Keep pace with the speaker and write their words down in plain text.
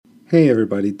Hey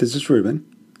everybody, this is Ruben,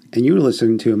 and you're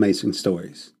listening to Amazing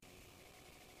Stories.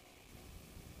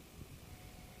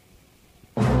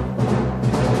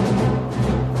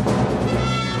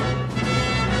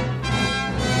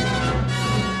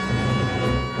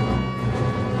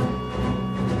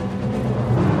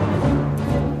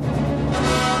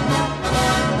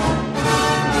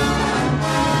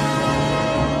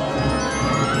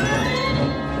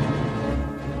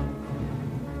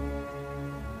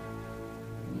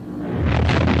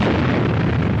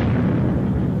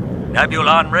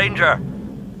 Nebulon Ranger,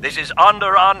 this is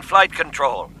Onderon Flight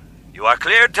Control. You are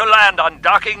cleared to land on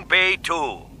Docking Bay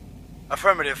 2.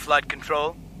 Affirmative, Flight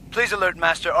Control. Please alert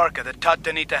Master Arca that Tot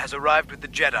Danita has arrived with the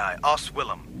Jedi, Os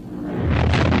Willem.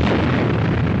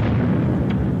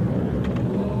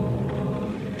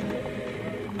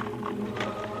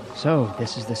 So,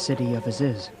 this is the city of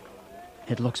Aziz.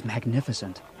 It looks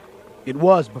magnificent. It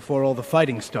was before all the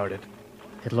fighting started.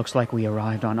 It looks like we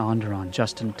arrived on Onderon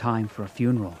just in time for a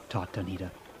funeral, Tot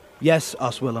Danita. Yes,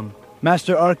 Os Willem.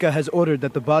 Master Arca has ordered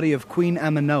that the body of Queen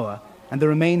Aminoa and the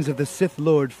remains of the Sith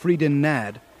Lord Freedin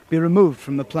Nad be removed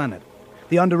from the planet.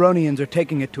 The Onderonians are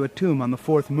taking it to a tomb on the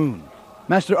fourth moon.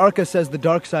 Master Arca says the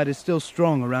dark side is still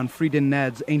strong around Freedin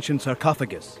Nad's ancient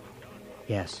sarcophagus.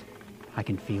 Yes, I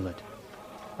can feel it.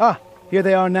 Ah, here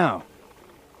they are now.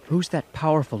 Who's that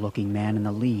powerful-looking man in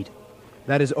the lead?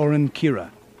 That is Orin Kira,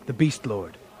 the Beast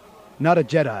Lord. Not a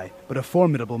Jedi, but a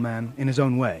formidable man in his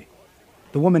own way.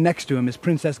 The woman next to him is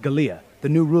Princess Galia, the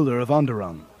new ruler of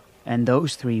Onderon. And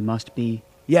those three must be...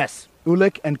 Yes,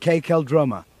 Ulic and Kay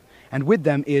Keldroma. And with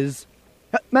them is...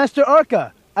 Master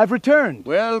Arca, I've returned.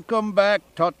 Welcome back,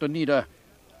 Tot Danita.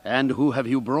 And who have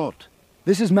you brought?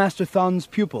 This is Master Thon's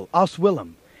pupil, Os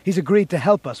Willem. He's agreed to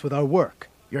help us with our work.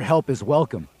 Your help is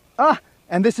welcome. Ah,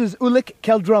 and this is Ulic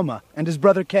Keldroma and his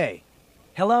brother Kay.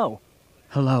 Hello.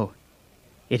 Hello.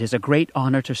 It is a great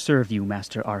honor to serve you,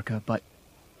 Master Arca, but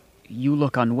you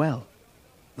look unwell.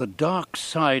 The dark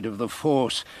side of the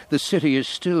Force. The city is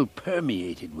still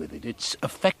permeated with it. It's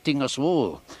affecting us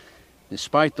all.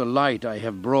 Despite the light I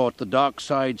have brought, the dark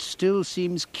side still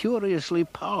seems curiously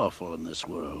powerful in this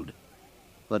world.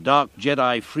 The dark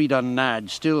Jedi Freedin Nad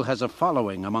still has a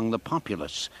following among the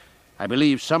populace. I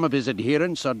believe some of his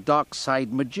adherents are dark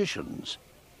side magicians.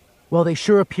 Well, they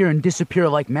sure appear and disappear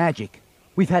like magic.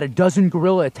 We've had a dozen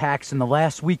guerrilla attacks in the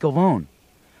last week alone.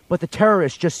 But the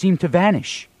terrorists just seem to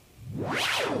vanish.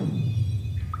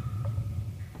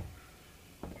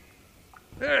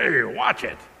 Hey, watch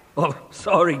it. Oh,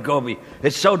 sorry, Gobi.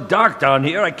 It's so dark down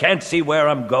here, I can't see where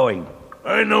I'm going.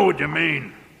 I know what you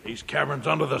mean. These caverns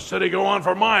under the city go on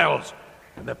for miles,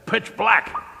 and they're pitch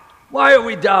black. Why are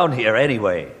we down here,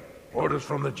 anyway? Orders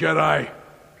from the Jedi.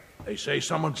 They say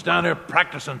someone's down here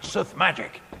practicing Sith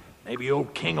magic. Maybe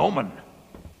old King Omen.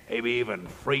 Maybe even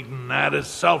Freedin Nad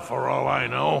himself, for all I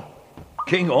know.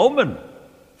 King Omen?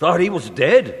 Thought he was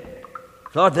dead.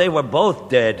 Thought they were both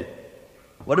dead.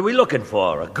 What are we looking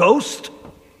for, a ghost?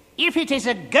 If it is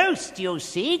a ghost you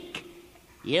seek,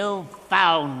 you've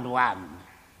found one.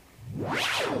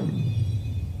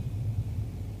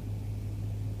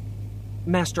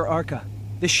 Master Arca,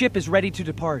 the ship is ready to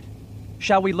depart.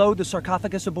 Shall we load the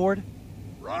sarcophagus aboard?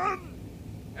 Run!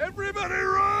 Everybody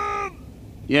run!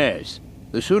 Yes.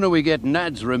 The sooner we get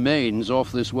Nad's remains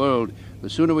off this world, the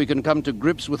sooner we can come to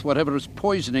grips with whatever is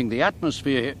poisoning the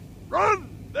atmosphere here.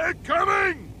 Run! They're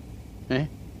coming! Eh?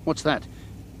 What's that?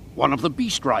 One of the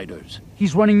Beast Riders.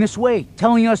 He's running this way,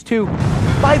 telling us to...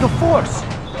 By the Force!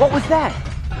 What was that?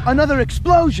 Another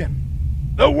explosion!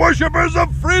 The worshippers of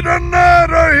Freedin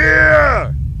Nad are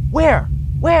here! Where?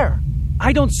 Where?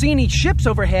 I don't see any ships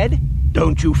overhead.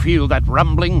 Don't you feel that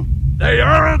rumbling? They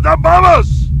aren't above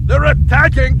us! They're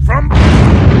attacking from...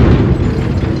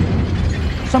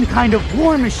 Some kind of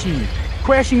war machine,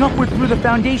 crashing upward through the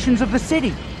foundations of the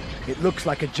city. It looks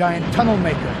like a giant tunnel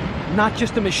maker. Not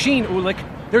just a machine, Ulic.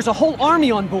 There's a whole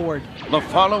army on board. The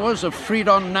followers of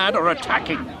Freedin Nad are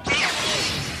attacking.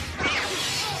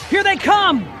 Here they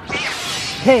come!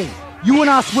 Hey, you and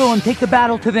Os Willem take the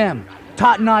battle to them.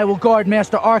 Tot and I will guard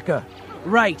Master Arca.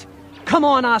 Right. Come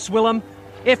on, Os Willem.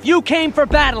 If you came for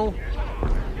battle...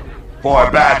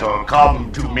 For battle,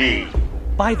 come to me.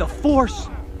 By the Force,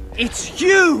 it's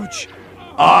huge!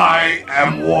 I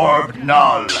am Warb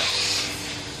Null,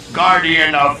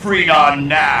 guardian of Freedin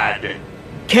Nad.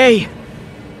 Kay,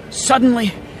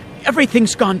 suddenly,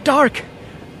 everything's gone dark.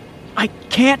 I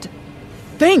can't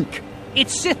think.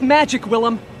 It's Sith magic,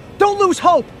 Willem. Don't lose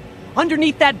hope.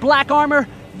 Underneath that black armor,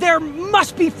 there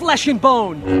must be flesh and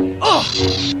bone. Ugh!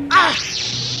 Ah!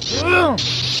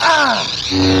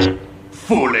 Ah!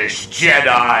 Foolish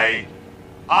Jedi!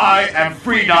 I am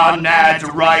Freedon Nad's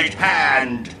right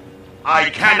hand. I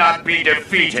cannot be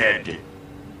defeated.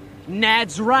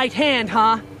 Nad's right hand,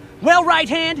 huh? Well, right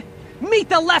hand, meet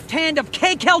the left hand of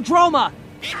Kay Keldroma!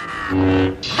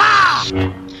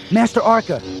 Ha! Master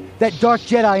Arca, that dark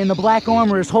Jedi in the black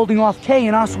armor is holding off Kay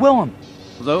and Oswillem.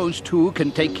 Those two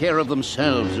can take care of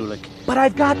themselves, Ulick. But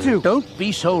I've got to. Don't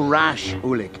be so rash,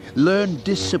 Ulick. Learn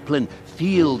discipline.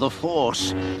 Feel the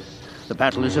Force. The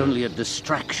battle is only a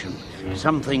distraction.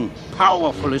 Something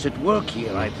powerful is at work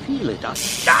here. I feel it.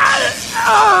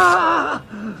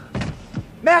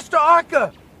 Master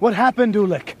Arca! What happened,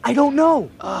 Ulick? I don't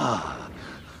know.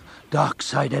 Dark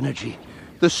side energy.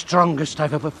 The strongest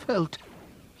I've ever felt.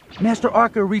 Master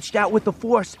Arca reached out with the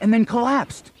Force and then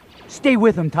collapsed. Stay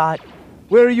with him, Todd.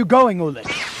 Where are you going, Ulick?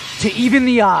 To even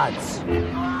the odds.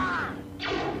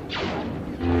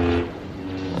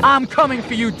 I'm coming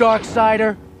for you,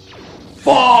 Darksider.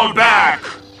 Fall back!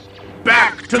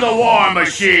 Back to the war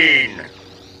machine!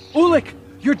 Ulick,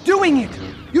 you're doing it!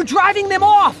 You're driving them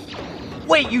off!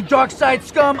 Wait, you Darkside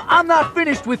scum! I'm not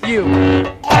finished with you!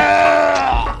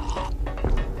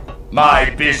 My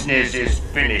business is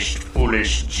finished,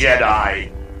 foolish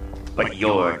Jedi. But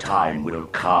your time will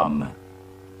come.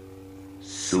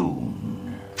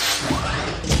 Soon.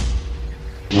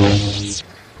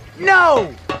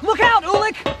 No! Look out,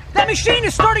 Ulick! That machine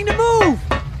is starting to move!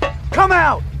 Come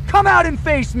out! Come out and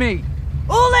face me!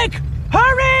 Ulick!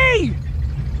 Hurry!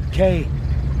 Kay,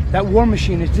 that war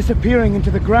machine is disappearing into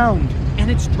the ground.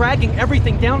 And it's dragging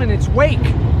everything down in its wake.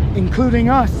 Including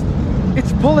us.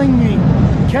 It's pulling me.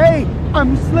 Kay,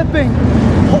 I'm slipping.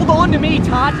 Hold on to me,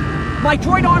 Todd. My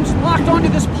droid arm's locked onto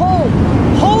this pole.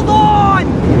 Hold on!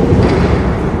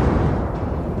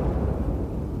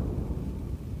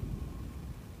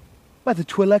 By the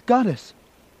Twi'lek goddess.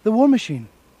 The war machine.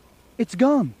 It's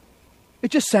gone. It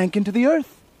just sank into the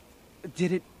earth.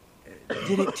 Did it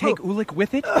take Ulick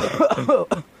with it?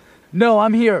 No,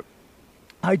 I'm here.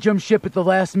 I jumped ship at the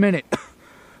last minute.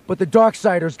 But the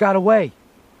Darksiders got away.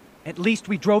 At least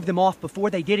we drove them off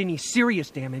before they did any serious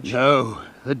damage. No,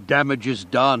 the damage is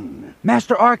done.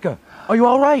 Master Arca, are you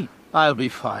all right? I'll be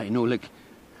fine, Ulick.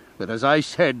 But as I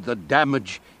said, the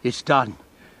damage is done.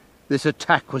 This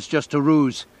attack was just a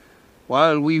ruse.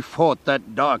 While we fought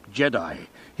that dark Jedi,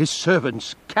 his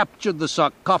servants captured the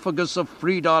sarcophagus of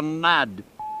Freedon Nad.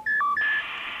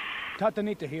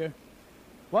 Tatanita here.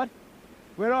 What?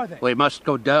 Where are they? We must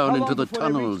go down How into long the before they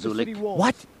reach tunnels, the city Ulick. walls?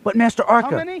 What? But Master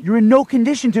Arca, many? you're in no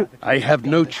condition to... I have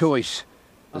no choice.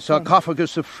 The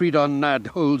sarcophagus of Freedon Nad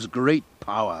holds great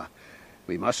power.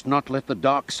 We must not let the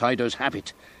Darksiders have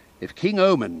it. If King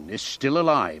Omen is still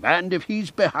alive, and if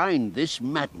he's behind this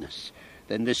madness,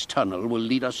 then this tunnel will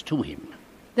lead us to him.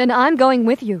 Then I'm going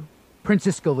with you.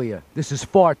 Princess Galea, this is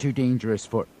far too dangerous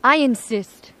for... I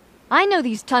insist. I know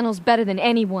these tunnels better than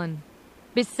anyone.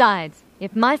 Besides,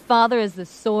 if my father is the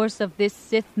source of this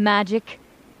Sith magic,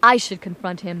 I should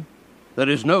confront him. There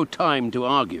is no time to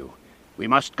argue. We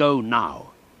must go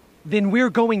now. Then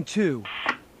we're going too.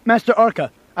 Master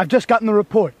Arca, I've just gotten the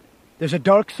report. There's a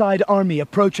dark side army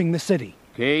approaching the city.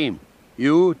 Okay.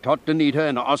 You, Tottenita,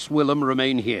 and Oswillem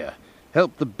remain here.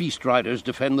 Help the Beast Riders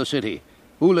defend the city.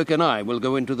 Ulick and I will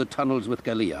go into the tunnels with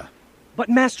Galea. But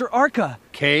Master Arca...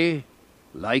 Kay,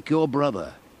 like your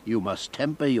brother, you must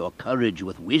temper your courage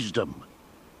with wisdom.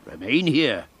 Remain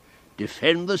here.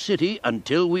 Defend the city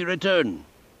until we return.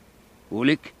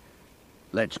 Ulick,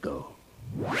 let's go.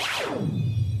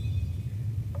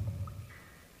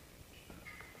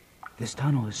 This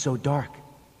tunnel is so dark.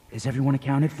 Is everyone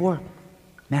accounted for?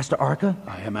 Master Arca?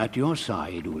 I am at your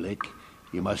side, Ulick.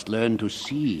 You must learn to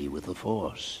see with the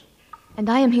Force. And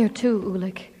I am here too,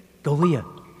 Ulick. Galea,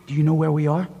 do you know where we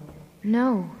are?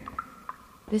 No.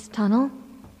 This tunnel?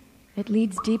 It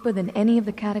leads deeper than any of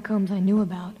the catacombs I knew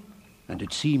about. And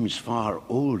it seems far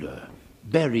older,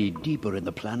 buried deeper in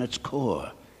the planet's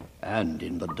core, and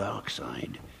in the dark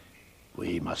side.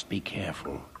 We must be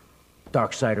careful.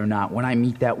 Dark side or not, when I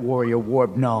meet that warrior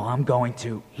warb, no, I'm going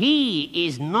to. He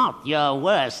is not your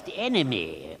worst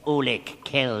enemy, Ulick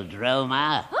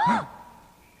Keldroma.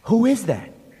 Who is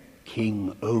that?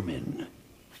 King Omen.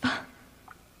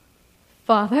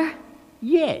 Father?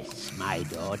 Yes, my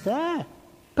daughter.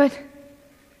 But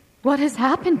what has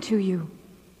happened to you?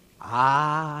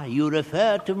 Ah, you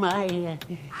refer to my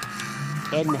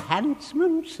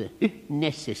enhancements?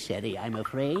 Necessary, I'm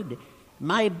afraid.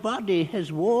 My body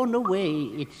has worn away,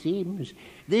 it seems.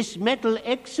 This metal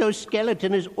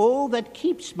exoskeleton is all that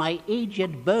keeps my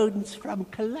aged bones from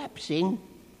collapsing.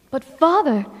 But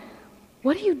Father,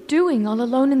 what are you doing all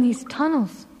alone in these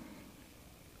tunnels?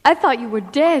 I thought you were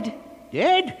dead.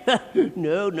 Dead?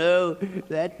 No.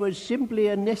 That was simply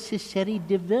a necessary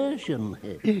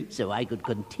diversion, so I could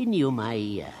continue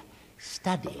my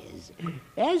studies.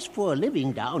 As for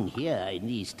living down here in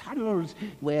these tunnels,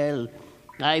 well,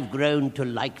 I've grown to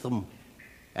like them.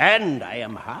 And I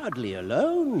am hardly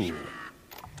alone.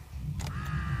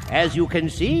 As you can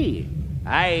see,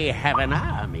 I have an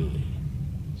army.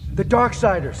 The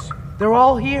Darksiders. They're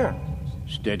all here.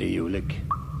 Steady, Ulick.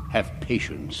 Have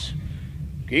patience.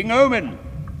 King Omen,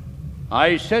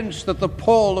 I sense that the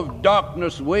pall of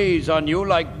darkness weighs on you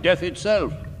like death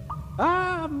itself.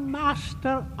 Ah,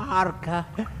 Master Arca.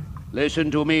 Listen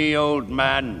to me, old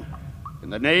man. In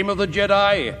the name of the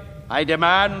Jedi, I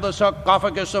demand the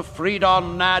sarcophagus of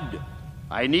Freedon Nad.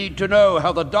 I need to know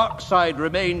how the dark side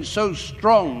remains so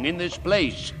strong in this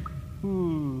place.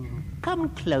 Come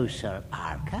closer,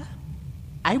 Arca.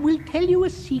 I will tell you a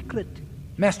secret.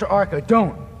 Master Arca,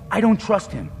 don't. I don't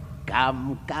trust him.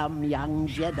 Come, young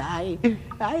Jedi.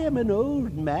 I am an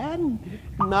old man.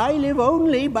 I live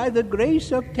only by the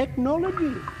grace of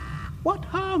technology. What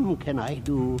harm can I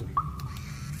do?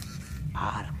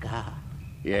 Arca.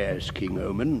 Yes, King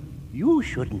Omen. You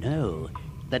should know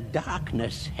the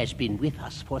darkness has been with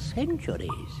us for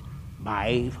centuries.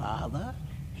 My father,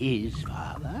 his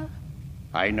father.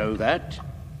 I know that.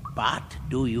 But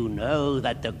do you know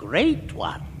that the Great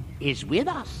One is with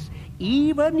us,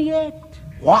 even yet?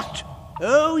 What?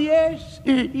 Oh, yes,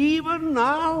 even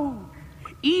now.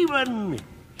 Even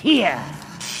here.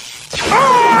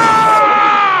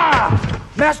 Ah!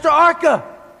 Master Arca!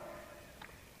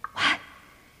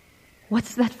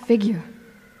 What's that figure?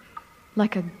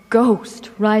 Like a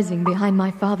ghost rising behind my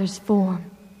father's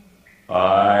form.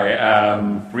 I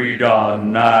am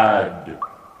Freedon Nad.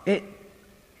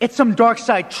 It's some dark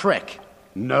side trick.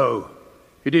 No,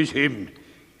 it is him.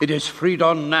 It is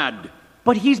Freedon Nad.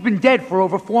 But he's been dead for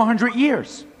over 400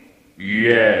 years.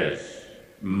 Yes,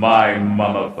 my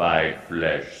mummified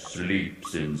flesh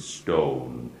sleeps in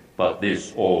stone, but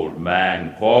this old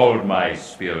man called my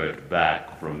spirit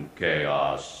back from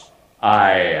chaos. I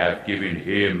have given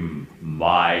him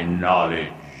my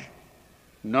knowledge.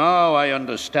 Now I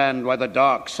understand why the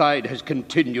dark side has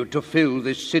continued to fill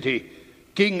this city.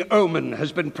 King Omen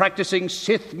has been practicing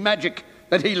Sith magic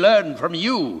that he learned from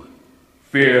you.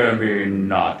 Fear me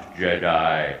not,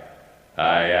 Jedi.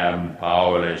 I am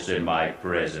powerless in my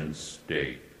present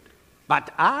state.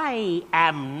 But I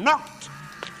am not.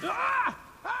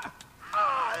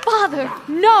 Father,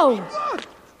 no!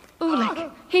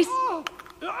 Ulick,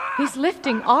 he's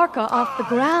lifting Arca off the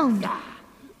ground.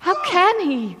 How can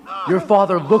he? Your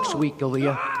father looks weak,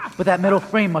 Galia, but that metal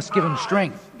frame must give him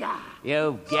strength.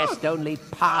 You've guessed only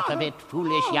part of it,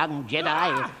 foolish young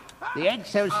Jedi. The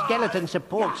exoskeleton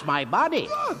supports my body,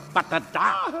 but the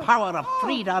dark power of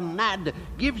Freedon Nad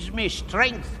gives me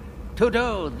strength to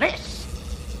do this.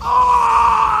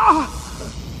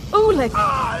 Ulick,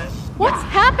 what's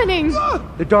happening?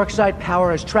 The dark side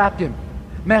power has trapped him.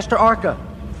 Master Arca,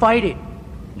 fight it.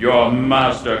 Your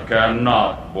master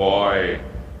cannot, boy.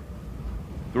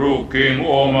 Through King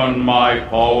Omen, my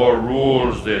power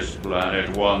rules this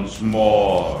planet once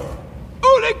more.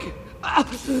 Ulick!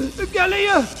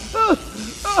 Galia!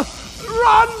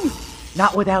 Run!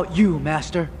 Not without you,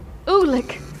 Master.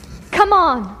 Ulick, come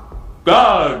on!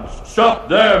 Guards, stop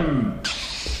them!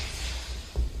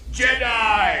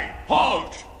 Jedi,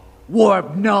 halt!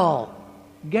 Warp null!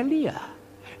 Galia,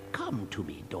 come to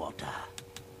me, daughter.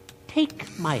 Take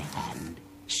my hand.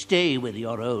 Stay with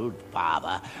your old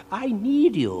father. I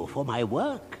need you for my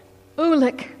work.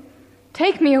 Ulick,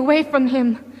 take me away from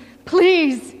him.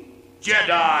 Please.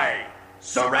 Jedi,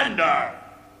 surrender!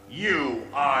 You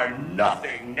are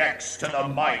nothing next to the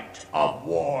might of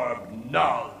Warp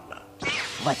Null.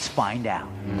 Let's find out.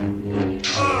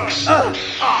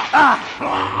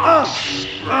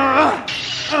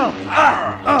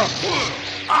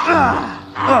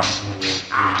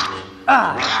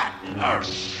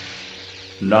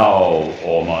 Now,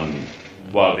 Omen,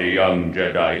 while the young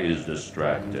Jedi is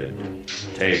distracted,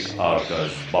 take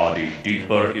Arca's body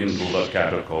deeper into the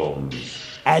catacombs.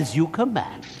 As you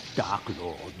command, Dark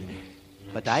Lord.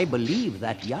 But I believe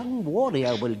that young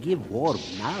warrior will give Warp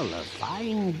Null a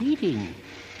fine beating.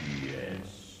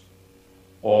 Yes.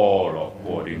 All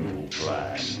according to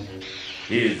plan.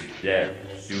 His death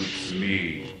suits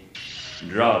me,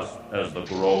 just as the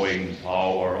growing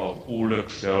power of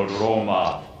Ulick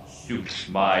Roma suits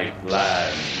my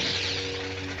plan.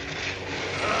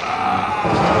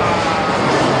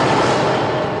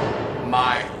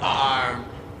 My arm,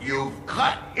 you've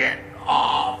cut it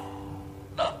off.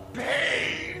 The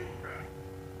pain.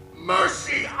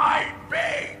 Mercy, I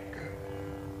beg.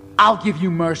 I'll give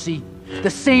you mercy. The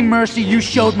same mercy you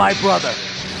showed my brother.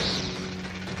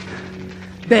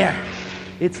 There.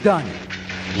 It's done.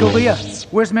 Galia,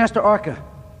 where's Master Arca?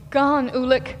 Gone,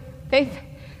 Ulik.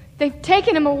 They've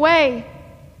taken him away.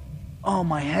 Oh,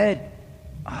 my head.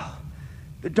 Oh,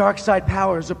 the dark side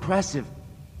power is oppressive.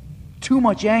 Too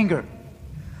much anger.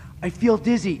 I feel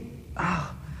dizzy.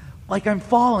 Like I'm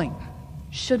falling.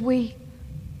 Should we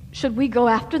go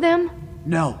after them?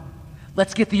 No.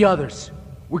 Let's get the others.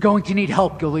 We're going to need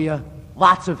help, Galia.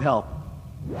 Lots of help.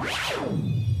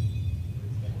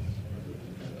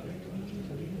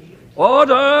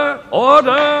 Order!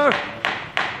 Order!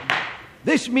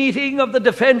 This meeting of the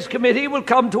Defense Committee will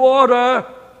come to order.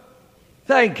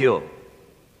 Thank you.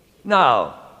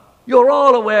 Now, you're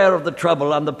all aware of the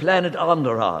trouble on the planet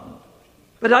Onderon,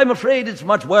 but I'm afraid it's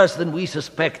much worse than we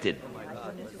suspected.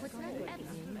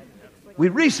 We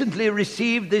recently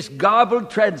received this garbled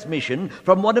transmission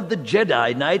from one of the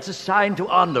Jedi Knights assigned to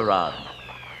Onderon.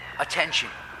 Attention,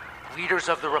 leaders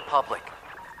of the Republic.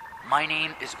 My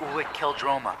name is Ulik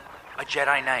Keldroma, a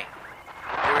Jedi Knight.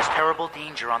 There is terrible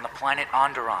danger on the planet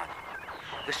Onderon.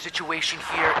 The situation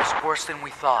here is worse than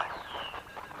we thought.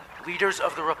 Leaders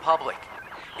of the Republic,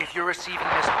 if you're receiving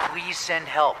this, please send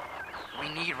help. We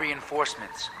need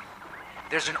reinforcements.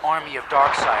 There's an army of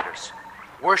Darksiders,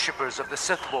 worshippers of the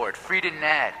Sith Lord, Frieden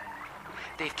Nad.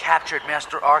 They've captured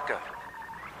Master Arca.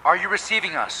 Are you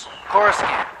receiving us?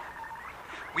 Coruscant.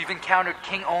 We've encountered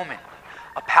King Omen,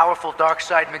 a powerful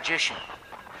Darkside magician.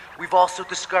 We've also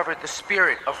discovered the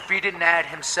spirit of Frieden Nad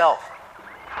himself.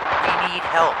 We need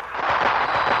help.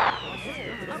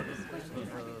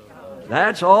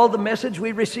 That's all the message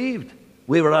we received.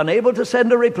 We were unable to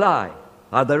send a reply.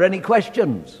 Are there any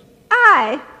questions?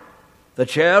 Aye. The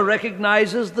chair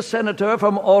recognizes the senator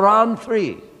from Oran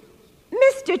 3.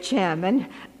 Mr. Chairman,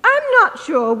 I'm not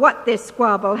sure what this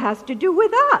squabble has to do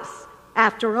with us.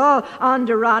 After all,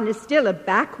 Onderon is still a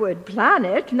backward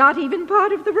planet, not even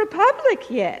part of the Republic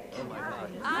yet.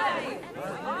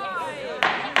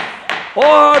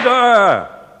 Order!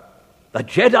 The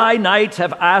Jedi Knights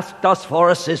have asked us for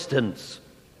assistance.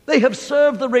 They have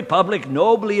served the Republic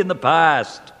nobly in the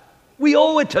past. We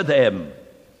owe it to them.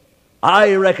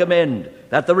 I recommend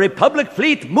that the Republic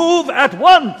fleet move at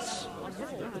once.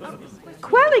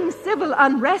 Quelling civil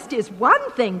unrest is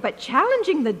one thing, but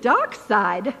challenging the dark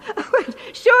side,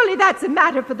 surely that's a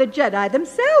matter for the Jedi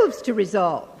themselves to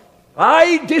resolve.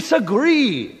 I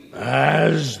disagree.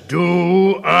 As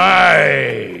do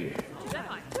I.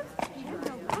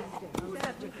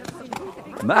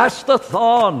 Master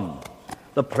Thorn,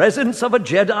 the presence of a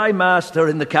Jedi Master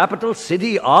in the capital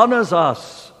city honors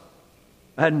us.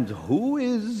 And who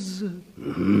is...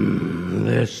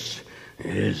 This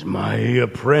is my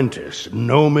apprentice,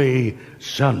 Nomi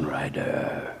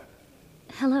Sunrider.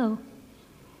 Hello.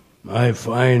 I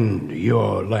find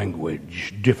your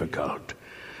language difficult.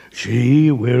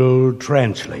 She will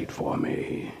translate for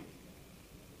me.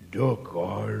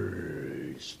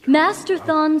 Master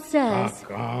Thon says,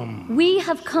 we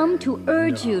have come to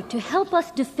urge you to help us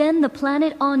defend the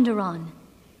planet Onderon.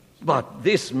 But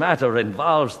this matter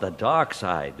involves the dark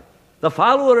side, the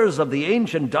followers of the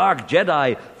ancient dark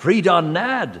Jedi, Frieden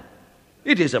Nad.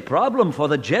 It is a problem for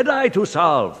the Jedi to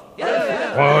solve.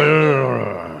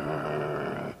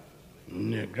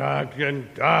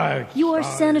 You are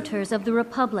senators of the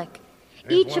Republic.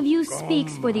 Each of you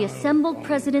speaks for the assembled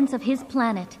presidents of his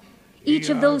planet. Each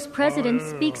of those presidents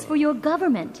speaks for your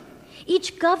government.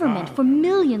 Each government for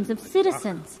millions of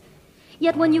citizens.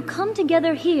 Yet when you come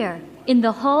together here, in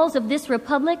the halls of this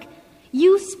republic,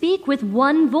 you speak with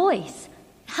one voice.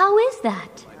 How is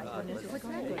that?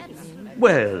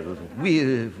 Well,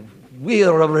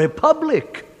 we're a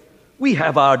republic. We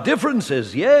have our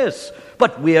differences, yes,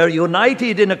 but we are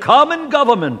united in a common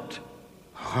government.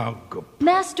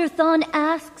 Master Thon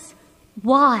asks,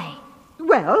 why?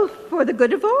 Well, for the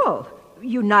good of all.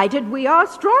 United we are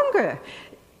stronger.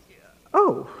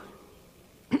 Oh.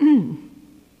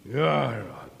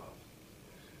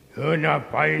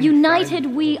 United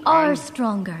we are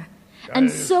stronger,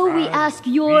 and so we ask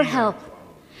your help.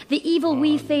 The evil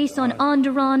we face on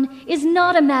Onderon is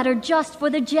not a matter just for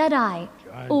the Jedi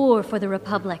or for the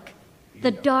Republic.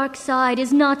 The dark side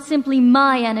is not simply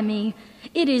my enemy,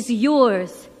 it is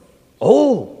yours.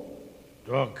 Oh!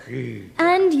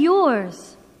 And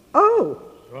yours. Oh!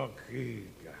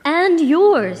 And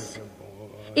yours.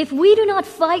 If we do not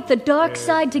fight the dark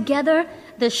side together,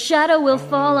 the shadow will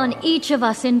fall on each of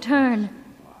us in turn.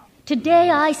 Today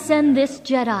I send this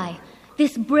Jedi,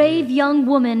 this brave young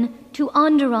woman, to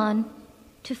Onderon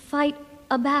to fight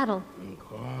a battle.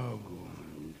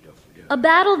 A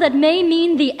battle that may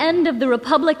mean the end of the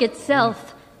Republic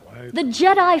itself, The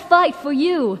Jedi fight for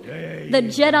you. The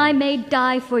Jedi may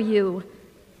die for you.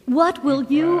 What will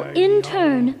you, in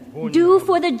turn, do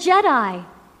for the Jedi?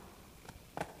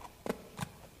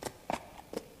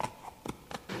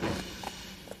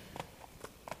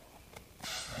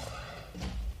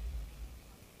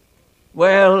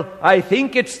 Well, I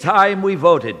think it's time we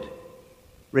voted.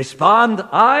 Respond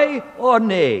aye or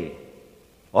nay.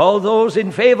 All those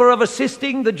in favor of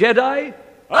assisting the Jedi?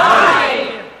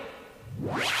 Aye!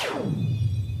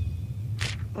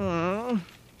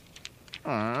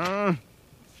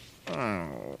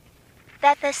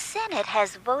 That the Senate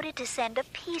has voted to send a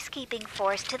peacekeeping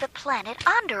force to the planet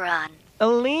Onderon.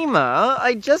 Alima,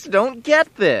 I just don't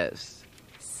get this.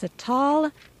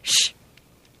 Satal, shh!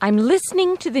 I'm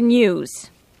listening to the news.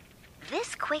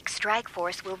 This quick strike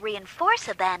force will reinforce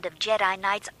a band of Jedi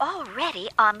Knights already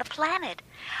on the planet.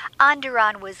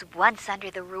 Onderon was once under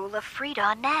the rule of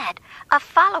Freedon Nad, a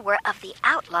follower of the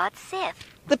outlawed Sith.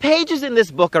 The pages in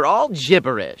this book are all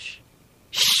gibberish.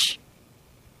 Shh!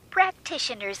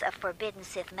 Practitioners of forbidden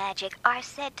Sith magic are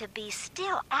said to be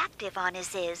still active on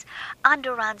Aziz,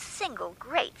 Onderon's single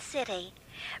great city.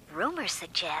 Rumors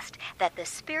suggest that the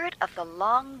spirit of the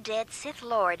long-dead Sith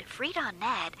Lord, Freedon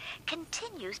Nad,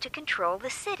 continues to control the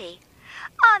city.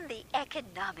 On the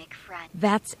economic front...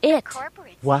 That's it.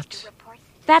 What?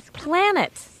 That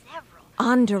planet.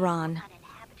 Onderon.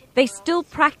 They still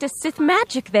practice Sith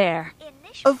magic there.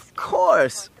 Of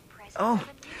course. Oh,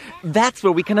 that's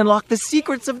where we can unlock the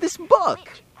secrets of this book.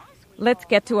 Let's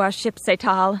get to our ship,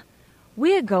 Satal.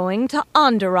 We're going to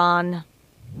Onderon.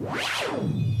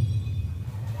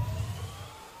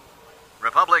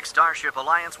 Republic Starship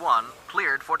Alliance 1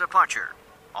 cleared for departure.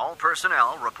 All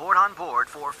personnel report on board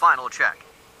for final check.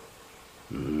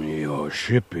 Your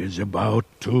ship is about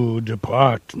to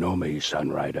depart, Nomi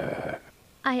Sunrider.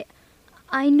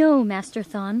 I know, Master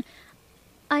Thon.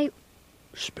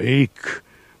 Speak.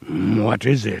 What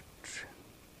is it?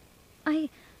 I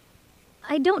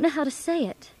don't know how to say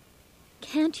it.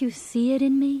 Can't you see it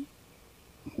in me?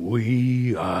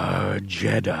 We are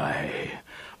Jedi.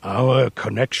 Our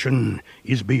connection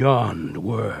is beyond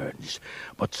words,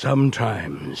 but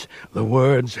sometimes the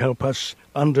words help us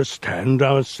understand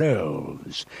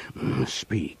ourselves.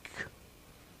 Speak.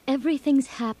 Everything's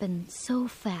happened so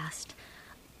fast.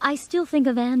 I still think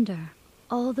of Ander.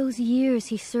 All those years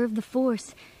he served the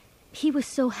Force. He was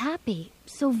so happy,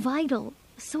 so vital,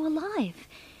 so alive.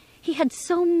 He had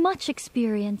so much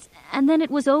experience, and then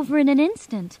it was over in an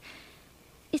instant.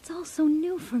 It's all so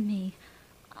new for me.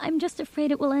 I'm just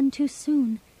afraid it will end too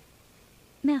soon.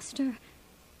 Master,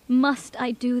 must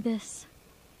I do this?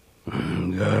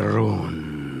 Garun.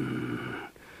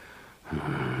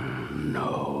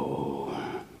 No.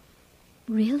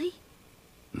 Really?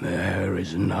 There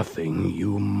is nothing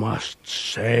you must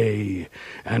say,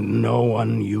 and no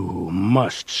one you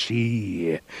must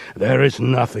see. There is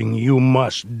nothing you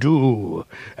must do,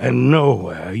 and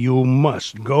nowhere you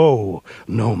must go,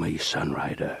 Nomi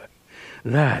Sunrider.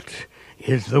 That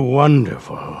is the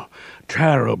wonderful,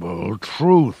 terrible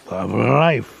truth of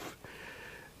life.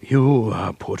 You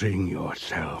are putting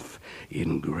yourself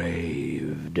in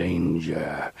grave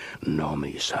danger,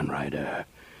 Nomi Sunrider.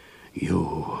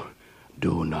 You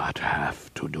do not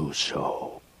have to do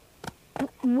so.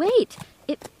 Wait,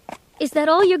 is that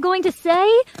all you're going to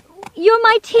say? You're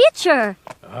my teacher.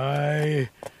 I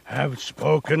have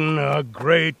spoken a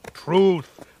great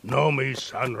truth, Nomi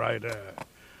Sunrider.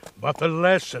 But the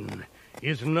lesson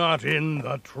is not in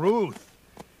the truth.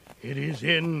 It is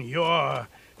in your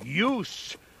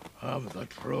use of the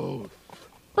truth.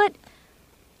 But,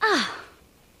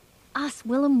 Os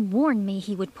Willem warned me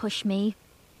he would push me.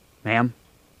 Ma'am,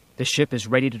 the ship is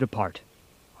ready to depart.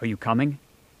 Are you coming?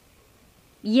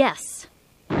 Yes.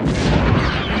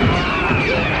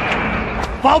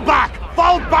 Fall back!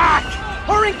 Fall back!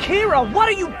 Her and Kira, what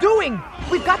are you doing?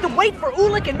 We've got to wait for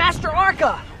Ulik and Master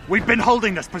Arca. We've been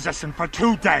holding this position for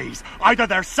 2 days. Either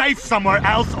they're safe somewhere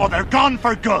else or they're gone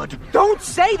for good. Don't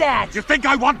say that! You think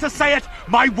I want to say it?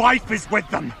 My wife is with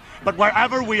them. But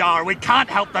wherever we are, we can't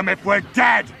help them if we're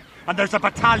dead. And there's a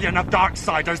battalion of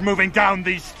Darksiders moving down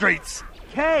these streets.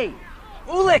 Kay!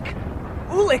 Ulik!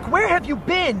 Ulik, where have you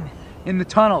been? In the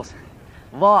tunnels.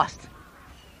 Lost.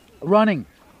 Running.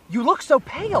 You look so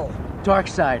pale. Dark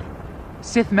side.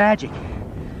 Sith magic.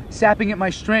 Sapping at my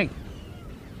strength.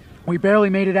 We barely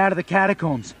made it out of the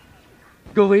catacombs.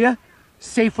 Galia,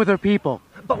 safe with her people.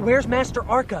 But where's Master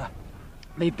Arca?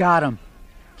 They've got him.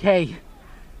 Kay,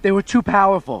 they were too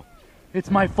powerful. It's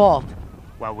my fault.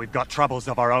 Well, we've got troubles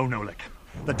of our own, Ulik.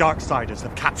 The Darksiders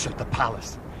have captured the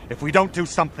palace. If we don't do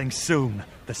something soon,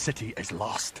 the city is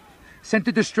lost. Sent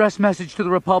a distress message to the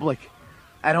Republic.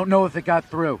 I don't know if it got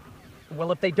through.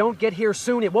 Well, if they don't get here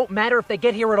soon, it won't matter if they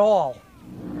get here at all.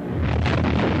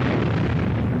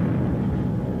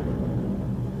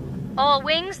 All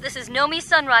wings, this is Nomi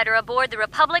Sunrider aboard the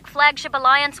Republic Flagship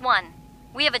Alliance 1.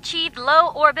 We have achieved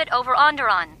low orbit over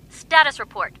Onderon. Status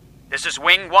report. This is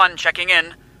Wing 1 checking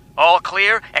in. All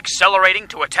clear, accelerating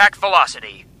to attack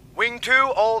velocity. Wing 2,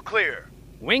 all clear.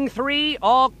 Wing 3,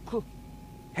 all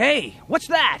Hey, what's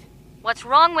that? What's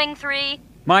wrong, Wing 3?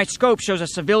 My scope shows a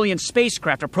civilian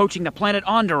spacecraft approaching the planet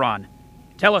Onderon.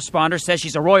 Telesponder says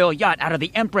she's a royal yacht out of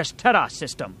the Empress Terra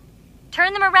system.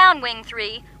 Turn them around, Wing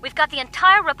 3. We've got the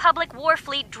entire Republic war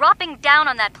fleet dropping down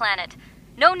on that planet.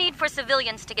 No need for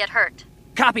civilians to get hurt.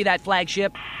 Copy that,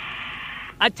 flagship.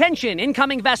 Attention,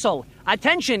 incoming vessel.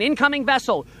 Attention, incoming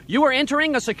vessel. You are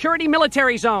entering a security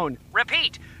military zone.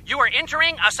 Repeat, you are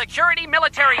entering a security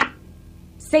military...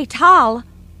 Seytal,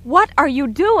 what are you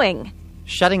doing?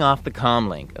 Shutting off the comm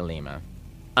link, Alima.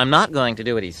 I'm not going to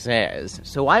do what he says,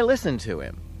 so I listen to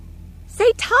him.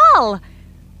 Seytal!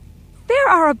 There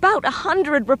are about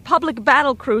 100 Republic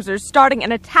battlecruisers starting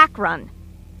an attack run.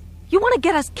 You want to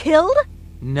get us killed?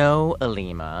 No,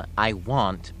 Alima. I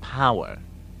want power.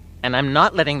 And I'm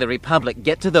not letting the Republic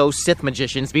get to those Sith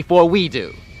magicians before we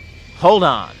do. Hold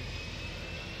on.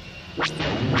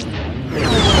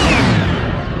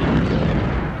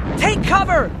 Take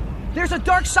cover! There's a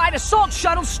dark side assault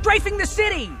shuttle strafing the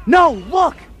city! No,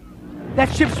 look!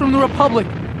 That ship's from the Republic.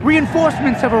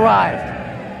 Reinforcements have arrived.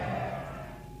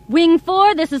 Wing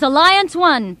 4, this is Alliance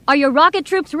 1. Are your rocket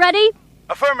troops ready?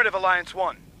 Affirmative, Alliance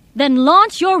 1. Then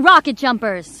launch your rocket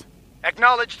jumpers.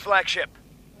 Acknowledged, flagship.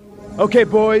 Okay,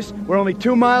 boys, we're only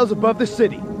 2 miles above the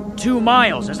city. 2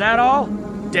 miles, is that all?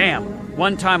 Damn,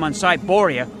 one time on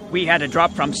Cyboria, we had to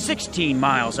drop from 16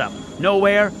 miles up.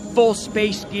 Nowhere, full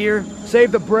space gear.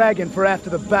 Save the bragging for after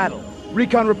the battle.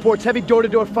 Recon reports heavy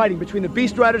door-to-door fighting between the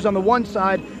Beast Riders on the one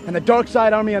side and the Dark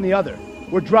Side Army on the other.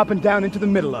 We're dropping down into the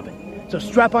middle of it. So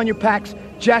strap on your packs,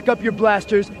 jack up your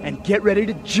blasters, and get ready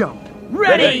to jump.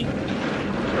 Ready!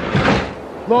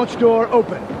 Launch door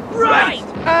open. Right!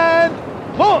 And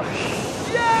push!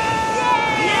 Yeah!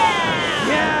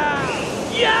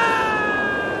 Yeah! Yeah!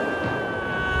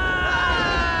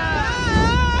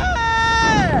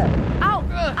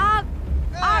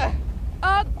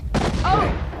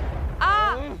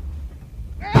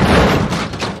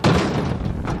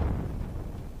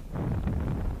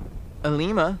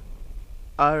 Alima,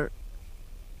 are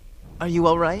you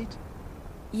all right?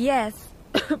 Yes.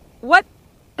 What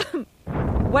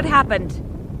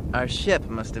happened? Our ship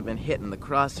must have been hit in the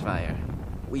crossfire.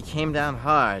 We came down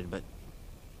hard, but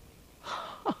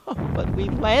we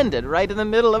landed right in the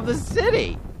middle of the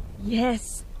city.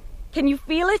 Yes. Can you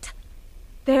feel it?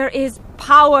 There is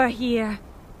power here,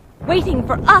 waiting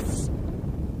for us.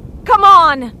 Come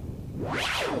on!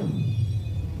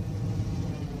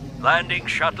 Landing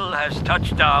shuttle has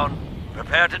touched down.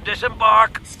 Prepare to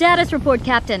disembark. Status report,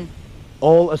 Captain.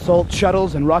 All assault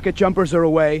shuttles and rocket jumpers are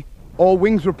away. All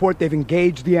wings report they've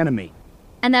engaged the enemy.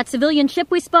 And that civilian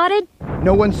ship we spotted?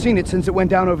 No one's seen it since it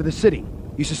went down over the city.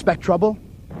 You suspect trouble?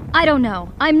 I don't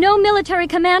know. I'm no military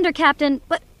commander, Captain,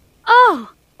 but...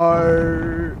 Oh!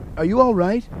 Are you all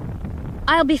right?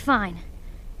 I'll be fine.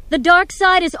 The dark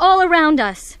side is all around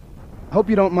us. I hope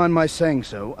you don't mind my saying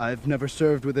so. I've never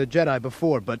served with a Jedi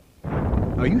before, but...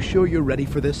 Are you sure you're ready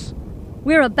for this?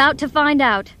 We're about to find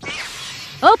out.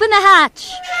 Open the hatch!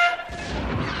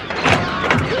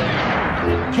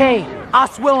 Kay,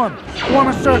 Oswillem, form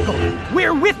a circle.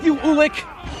 We're with you, Ulik!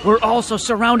 We're also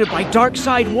surrounded by dark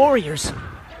side warriors.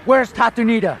 Where's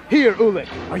Tatunita? Here, Ulik.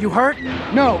 Are you hurt?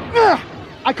 No.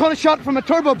 I caught a shot from a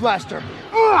turbo blaster.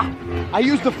 I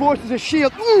used the force as a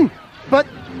shield, but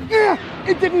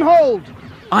it didn't hold.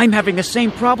 I'm having the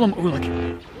same problem,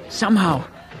 Ulik. Somehow,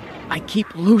 I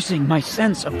keep losing my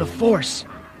sense of the Force.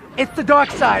 It's the dark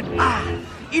side.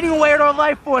 Eating away at our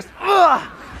life force.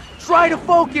 Try to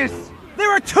focus.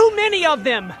 There are too many of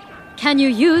them. Can you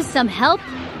use some help?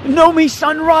 Nomi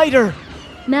Sunrider.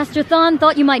 Master Thon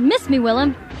thought you might miss me,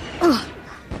 Willem.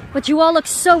 But you all look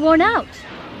so worn out.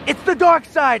 It's the dark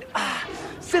side.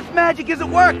 Sith magic is at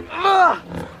work.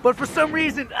 But for some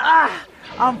reason,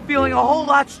 I'm feeling a whole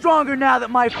lot stronger now that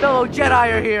my fellow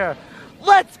Jedi are here.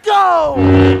 Let's go!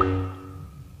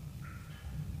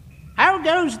 How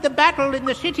goes the battle in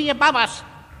the city above us?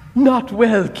 Not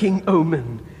well, King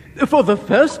Omen. For the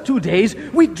first 2 days,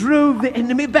 we drove the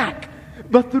enemy back.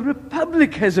 But the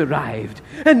Republic has arrived,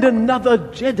 and another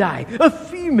Jedi, a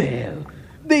female.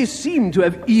 They seem to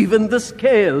have evened the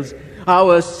scales.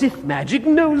 Our Sith magic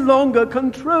no longer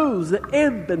controls the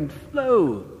ebb and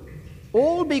flow.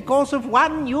 All because of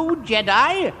one new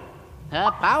Jedi? Her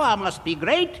power must be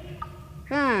great.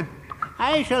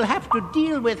 I shall have to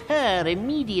deal with her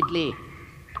immediately.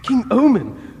 King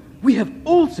Omen, we have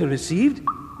also received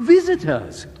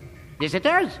visitors.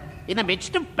 Visitors? In the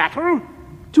midst of battle?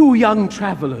 2 young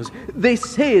travelers. They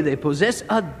say they possess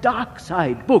a dark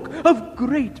side book of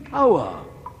great power.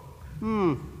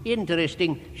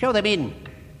 Interesting. Show them in.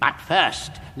 But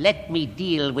first, let me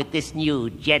deal with this new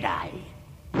Jedi.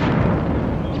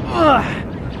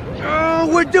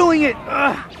 We're doing it!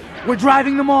 We're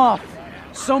driving them off.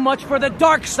 So much for the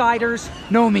Darksiders.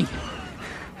 Nomi,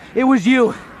 it was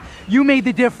you. You made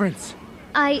the difference.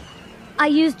 I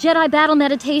used Jedi battle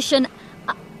meditation.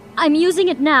 I'm using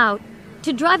it now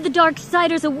to drive the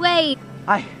Darksiders away.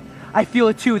 I feel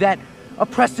it too, that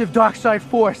oppressive dark side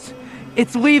force.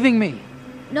 It's leaving me.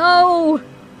 No!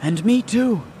 And me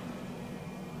too.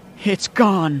 It's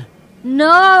gone.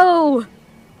 No!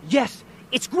 Yes,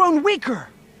 it's grown weaker.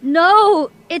 No!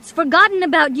 It's forgotten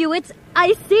about you.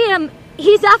 I see him.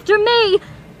 He's after me.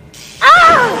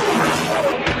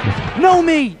 Ah!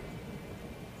 Nomi!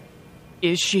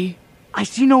 Is she? I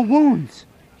see no wounds.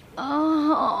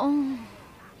 Oh.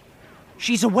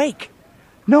 She's awake.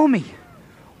 Nomi,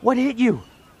 what hit you?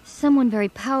 Someone very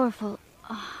powerful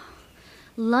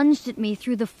lunged at me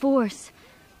through the force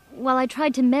while I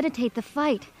tried to meditate the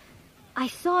fight. I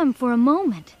saw him for a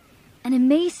moment, an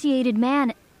emaciated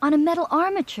man on a metal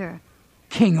armature.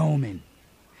 King Omen.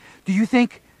 Do you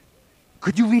think...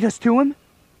 Could you lead us to him?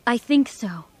 I think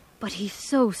so, but he's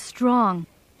so strong.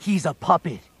 He's a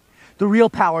puppet. The real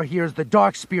power here is the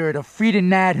dark spirit of Frieden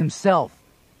Nad himself.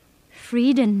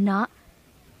 Frieden Nad?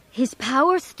 His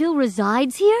power still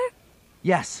resides here?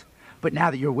 Yes, but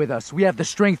now that you're with us, we have the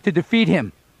strength to defeat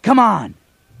him. Come on!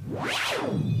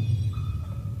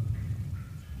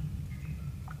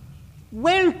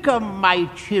 Welcome, my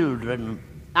children.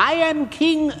 I am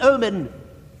King Omen.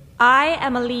 I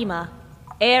am Alima,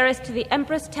 heiress to the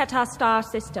Empress Teta star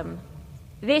system.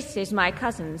 This is my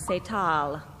cousin,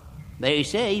 Setal. They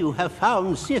say you have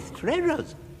found Sith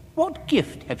treasures. What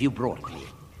gift have you brought me?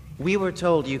 We were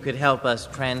told you could help us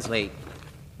translate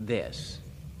this.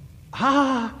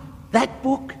 Ah, that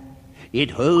book. It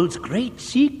holds great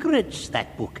secrets,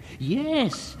 that book.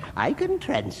 Yes, I can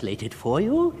translate it for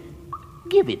you.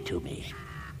 Give it to me.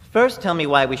 First, tell me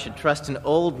why we should trust an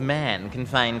old man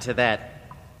confined to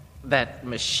that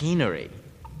machinery.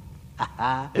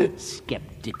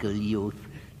 Skeptical youth.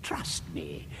 Trust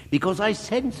me, because I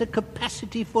sense a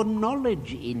capacity for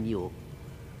knowledge in you.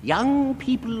 Young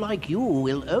people like you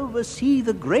will oversee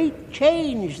the great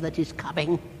change that is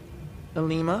coming.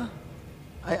 Alima,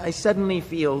 I suddenly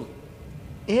feel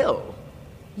ill.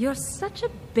 You're such a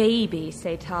baby,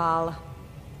 Setal.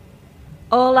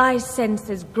 All I sense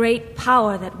is great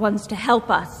power that wants to help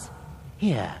us.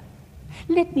 Here,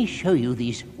 let me show you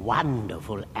these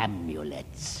wonderful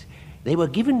amulets. They were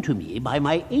given to me by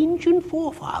my ancient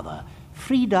forefather,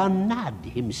 Frieden Nad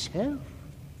himself.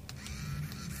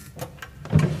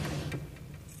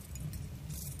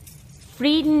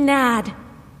 Frieden Nad,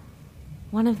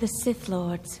 one of the Sith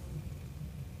Lords.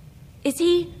 Is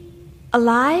he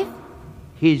alive?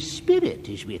 His spirit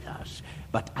is with us,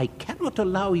 but I cannot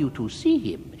allow you to see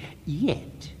him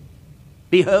yet.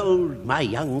 Behold, my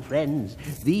young friends,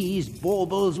 these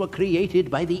baubles were created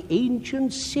by the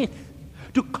ancient Sith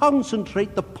to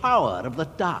concentrate the power of the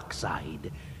dark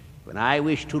side. When I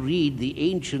wish to read the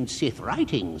ancient Sith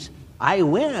writings, I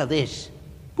wear this.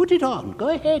 Put it on. Go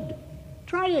ahead.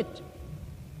 Try it.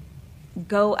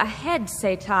 Go ahead,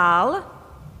 Setal.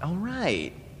 All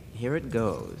right. Here it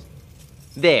goes.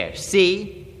 There,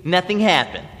 see? Nothing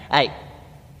happened. Hey!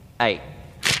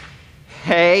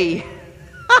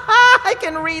 I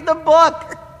can read the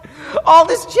book! All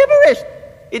this gibberish!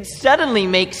 It suddenly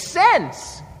makes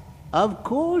sense! Of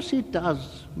course it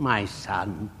does, my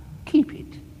son. Keep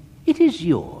it. It is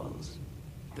yours.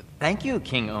 Thank you,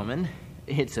 King Omen.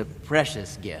 It's a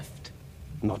precious gift.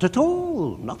 Not at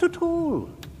all. Not at all.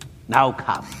 Now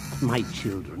come, my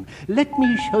children. Let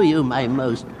me show you my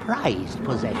most prized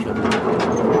possession.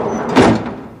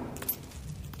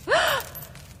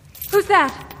 Who's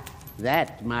that?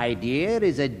 That, my dear,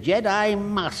 is a Jedi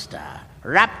Master,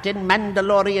 wrapped in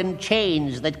Mandalorian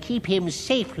chains that keep him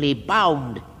safely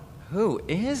bound. Who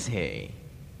is he?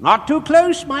 Not too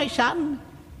close, my son.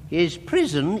 His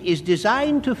prison is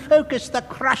designed to focus the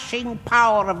crushing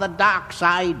power of the dark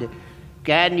side.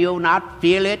 Can you not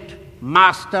feel it,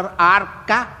 Master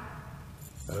Arca?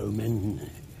 Omen,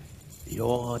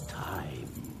 your time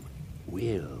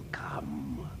will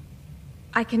come.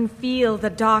 I can feel the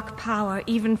dark power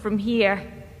even from here.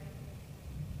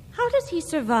 How does he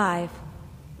survive?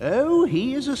 Oh,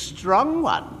 he is a strong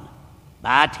one.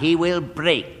 But he will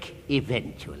break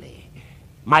eventually.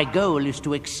 My goal is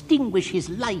to extinguish his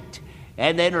light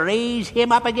and then raise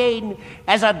him up again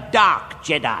as a dark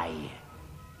Jedi.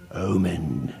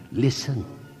 Omen, listen.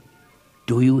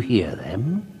 Do you hear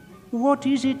them? What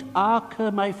is it,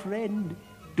 Arca, my friend?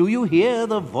 Do you hear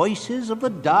the voices of the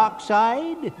dark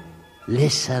side?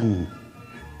 Listen.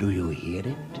 Do you hear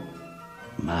it?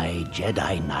 My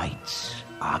Jedi Knights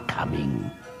are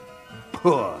coming.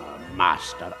 Poor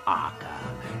Master Arca.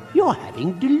 You're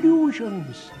having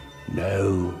delusions.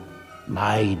 No,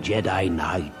 my Jedi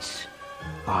Knights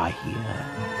are here.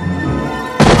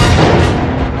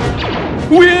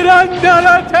 We're under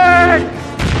attack!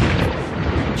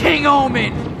 King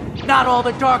Omen! Not all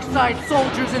the dark side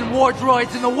soldiers and war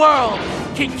droids in the world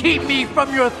can keep me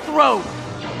from your throat!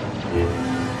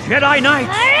 Jedi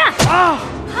Knights!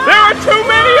 There are too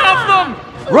many of them!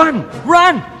 Run!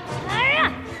 Run!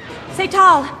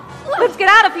 Seytal, let's get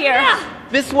out of here!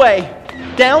 This way!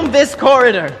 Down this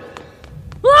corridor!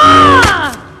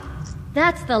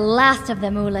 That's the last of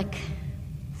them, Ulik.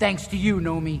 Thanks to you,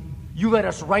 Nomi. You led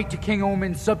us right to King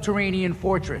Omen's subterranean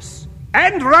fortress.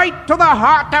 And right to the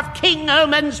heart of King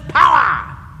Omen's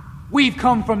power! We've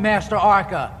come from Master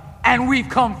Arca, and we've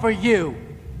come for you.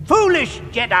 Foolish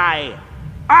Jedi!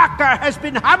 Arca has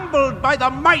been humbled by the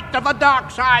might of the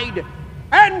dark side,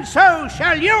 and so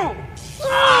shall you!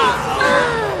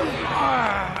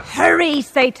 Hurry,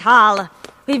 Seytal!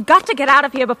 We've got to get out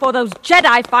of here before those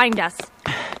Jedi find us.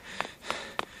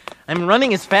 I'm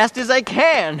running as fast as I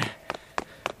can.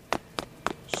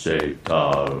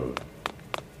 Seytal.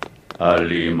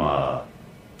 Alima.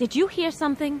 Did you hear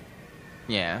something?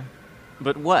 Yeah,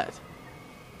 but what?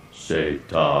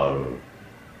 Seytal.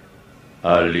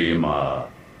 Alima.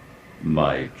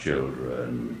 My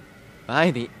children.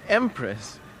 By the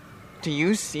Empress. Do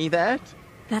you see that?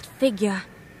 That figure.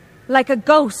 Like a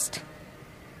ghost.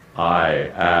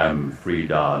 I am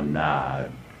Frida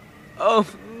Nad. Oh,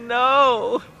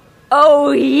 no!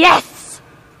 Oh, yes!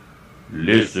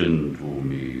 Listen to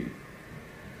me.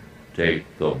 Take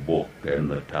the book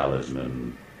and the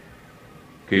talisman.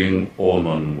 King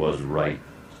Omen was right.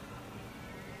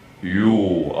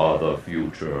 You are the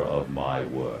future of my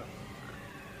work.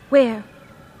 Where?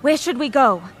 Where should we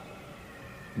go?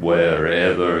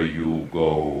 Wherever you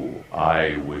go,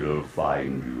 I will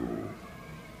find you.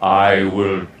 I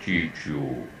will teach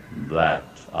you, that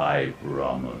I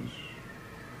promise.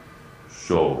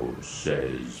 So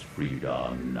says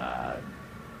Frida Nad.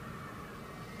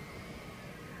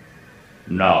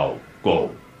 Now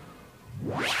go.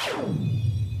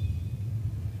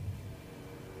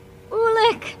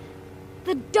 Ulik!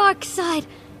 The dark side.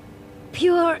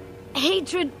 Pure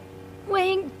hatred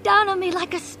weighing down on me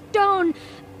like a stone.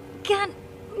 Can't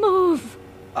move.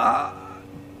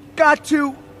 Got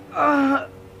to,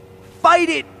 fight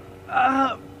it,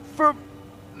 for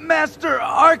Master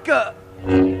Arca.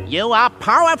 You are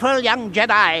powerful, young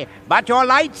Jedi, but your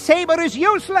lightsaber is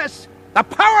useless. The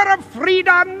power of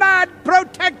Frida Nad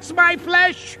protects my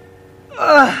flesh.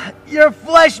 Your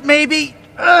flesh, maybe.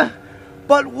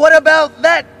 But what about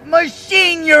that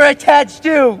machine you're attached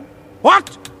to?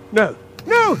 What? No.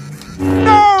 No!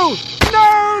 No!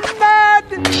 No,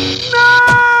 Nad!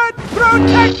 Nad!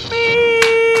 Protect me!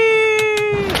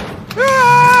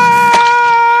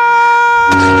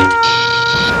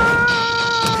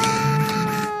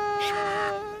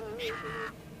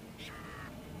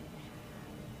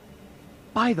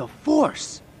 By the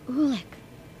Force. Ulik,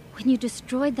 when you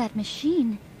destroyed that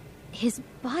machine, his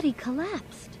body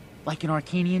collapsed. Like an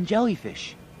Arcanian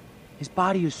jellyfish. His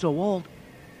body is so old,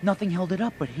 nothing held it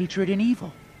up but hatred and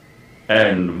evil.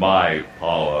 And my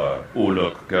power,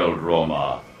 Uluk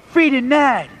Keldroma. Frida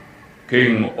Nad!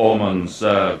 King Omen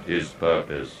served his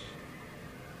purpose.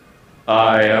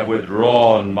 I have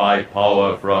withdrawn my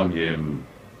power from him.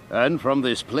 And from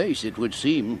this place, it would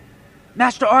seem.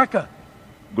 Master Arca!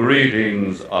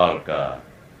 Greetings, Arca.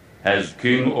 Has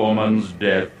King Omen's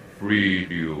death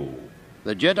freed you?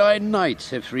 The Jedi Knights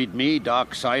have freed me,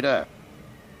 Darksider.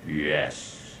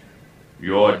 Yes.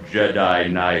 Your Jedi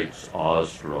Knights are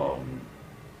strong.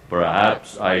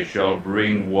 Perhaps I shall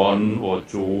bring one or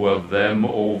two of them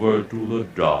over to the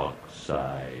dark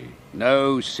side.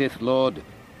 No, Sith Lord.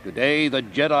 Today the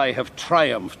Jedi have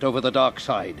triumphed over the dark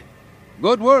side.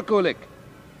 Good work, Ulik.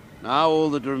 Now all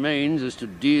that remains is to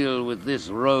deal with this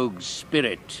rogue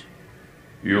spirit.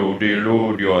 You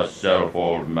delude yourself,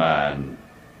 old man.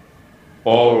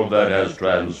 All that has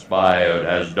transpired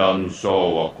has done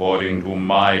so according to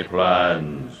my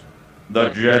plans. The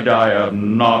Jedi have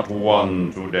not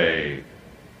won today.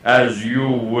 As you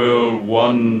will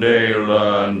one day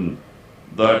learn,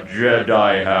 the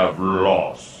Jedi have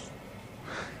lost.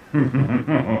 Is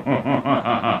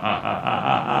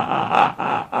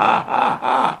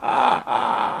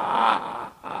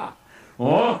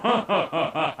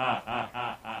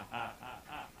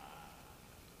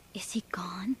he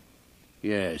gone?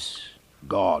 Yes,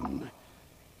 gone.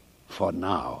 For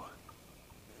now.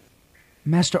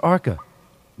 Master Arca,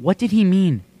 what did he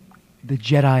mean? The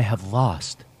Jedi have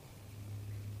lost.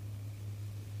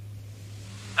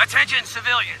 Attention,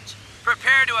 civilians.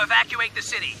 Prepare to evacuate the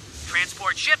city.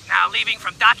 Transport ship now leaving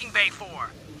from Docking Bay 4.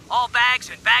 All bags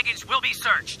and baggage will be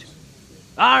searched.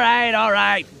 All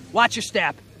right. Watch your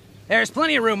step. There's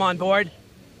plenty of room on board.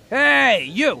 Hey,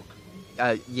 you.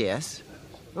 Yes?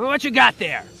 What you got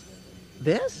there?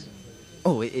 This?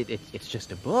 Oh, it's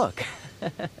just a book.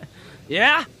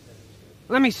 Yeah?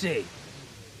 Let me see.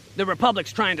 The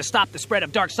Republic's trying to stop the spread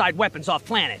of dark side weapons off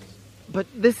planet. But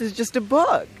this is just a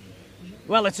book.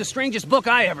 Well, it's the strangest book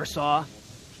I ever saw.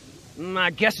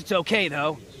 I guess it's okay,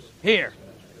 though. Here.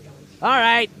 All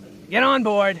right, get on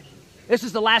board. This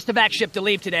is the last evac ship to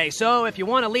leave today, so if you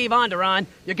want to leave Onderon,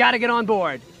 you gotta get on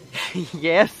board.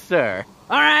 Yes, sir.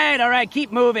 All right,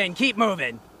 keep moving.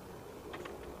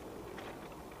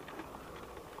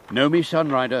 Nomi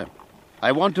Sunrider,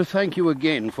 I want to thank you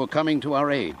again for coming to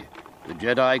our aid. The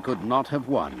Jedi could not have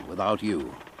won without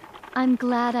you. I'm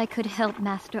glad I could help,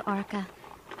 Master Arca.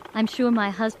 I'm sure my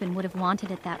husband would have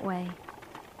wanted it that way.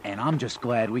 And I'm just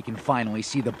glad we can finally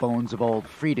see the bones of old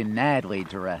Frieden Nad laid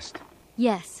to rest.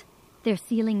 Yes, they're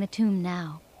sealing the tomb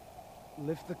now.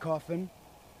 Lift the coffin.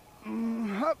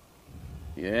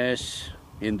 Yes,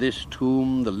 in this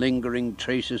tomb the lingering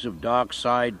traces of dark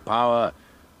side power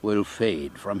will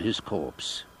fade from his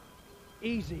corpse.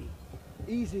 Easy.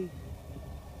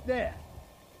 There.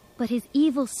 But his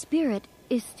evil spirit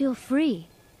is still free.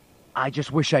 I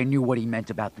just wish I knew what he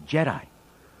meant about the Jedi.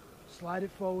 Slide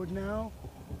it forward now.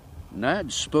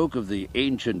 Nad spoke of the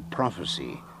ancient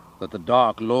prophecy that the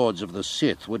Dark Lords of the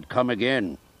Sith would come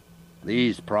again.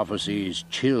 These prophecies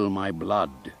chill my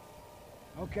blood.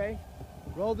 Okay,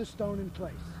 roll the stone in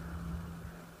place.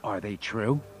 Are they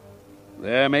true?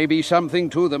 There may be something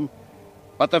to them,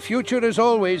 but the future is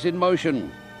always in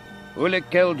motion.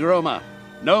 Ulic Keldroma,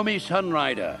 Nomi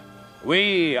Sunrider,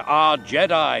 we are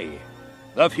Jedi.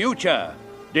 The future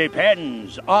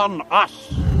depends on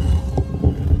us.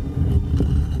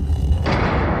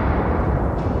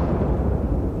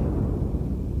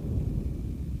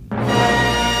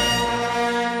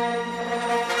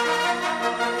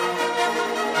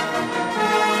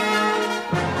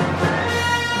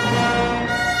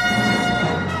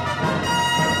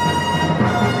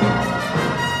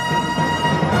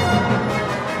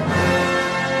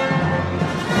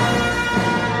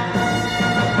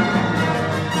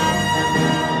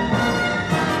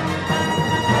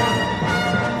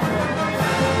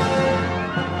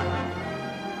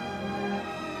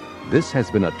 This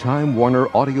has been a Time Warner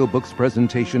Audiobooks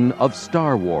presentation of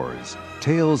Star Wars,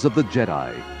 Tales of the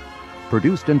Jedi.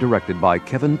 Produced and directed by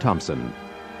Kevin Thompson.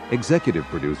 Executive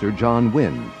producer John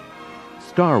Wynn.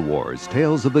 Star Wars,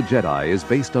 Tales of the Jedi is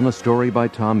based on a story by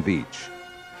Tom Veitch.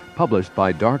 Published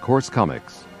by Dark Horse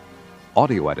Comics.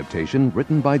 Audio adaptation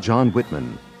written by John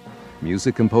Whitman.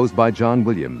 Music composed by John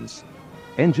Williams.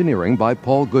 Engineering by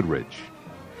Paul Goodrich.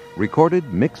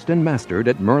 Recorded, mixed, and mastered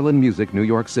at Merlin Music, New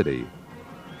York City.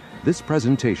 This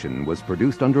presentation was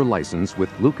produced under license with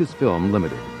Lucasfilm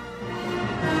Limited.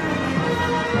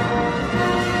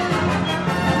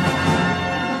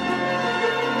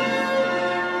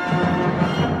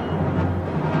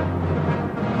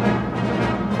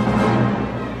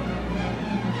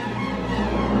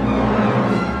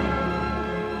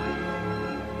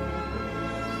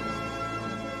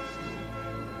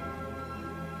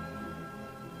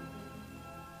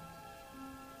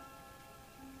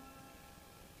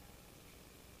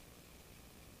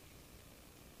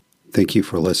 Thank you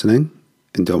for listening,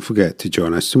 and don't forget to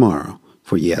join us tomorrow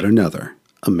for yet another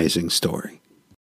amazing story.